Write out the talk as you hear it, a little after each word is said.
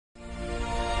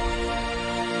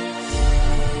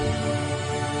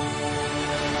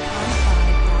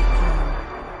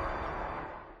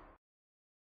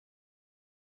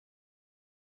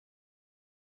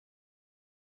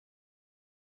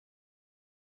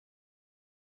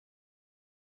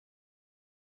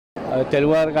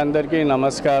తెలుగు వారికి అందరికీ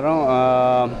నమస్కారం.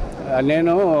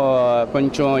 నేను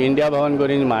కొంచెం ఇండియా భవన్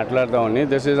గురించి మాట్లాడదామని.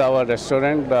 This is our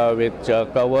restaurant which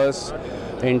covers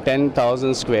in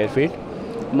 10,000 square feet.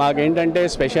 మాకేంటంటే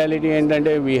స్పెషాలిటీ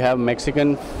ఏంటంటే we have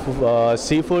Mexican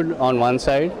sea food on one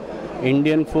side,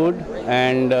 Indian food,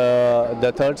 and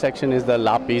the third section is the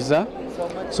law pizza.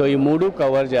 So ఈ మూడు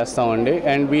కవర్ చేస్తామండి.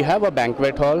 And we have a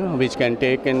banquet hall which can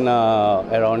take in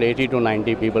around 80 to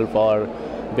 90 people for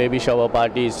baby shower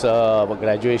parties,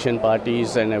 graduation parties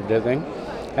and everything.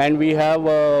 And we have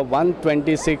a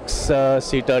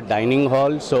 126-seater dining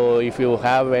hall. So if you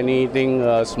have anything,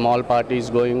 small parties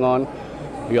going on,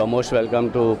 you are most welcome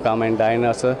to come and dine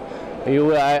us.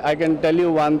 I can tell you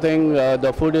one thing,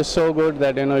 the food is so good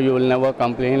that you will never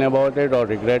complain about it or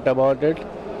regret about it.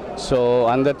 So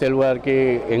అందరు తెలుగు వారికి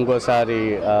ఇంకోసారి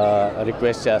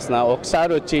request చేస్తున్నా,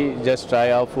 ఒకసారి వచ్చి just try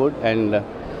our food and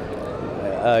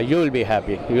you will be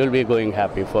happy. You will be going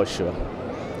happy for sure.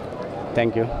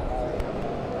 Thank you.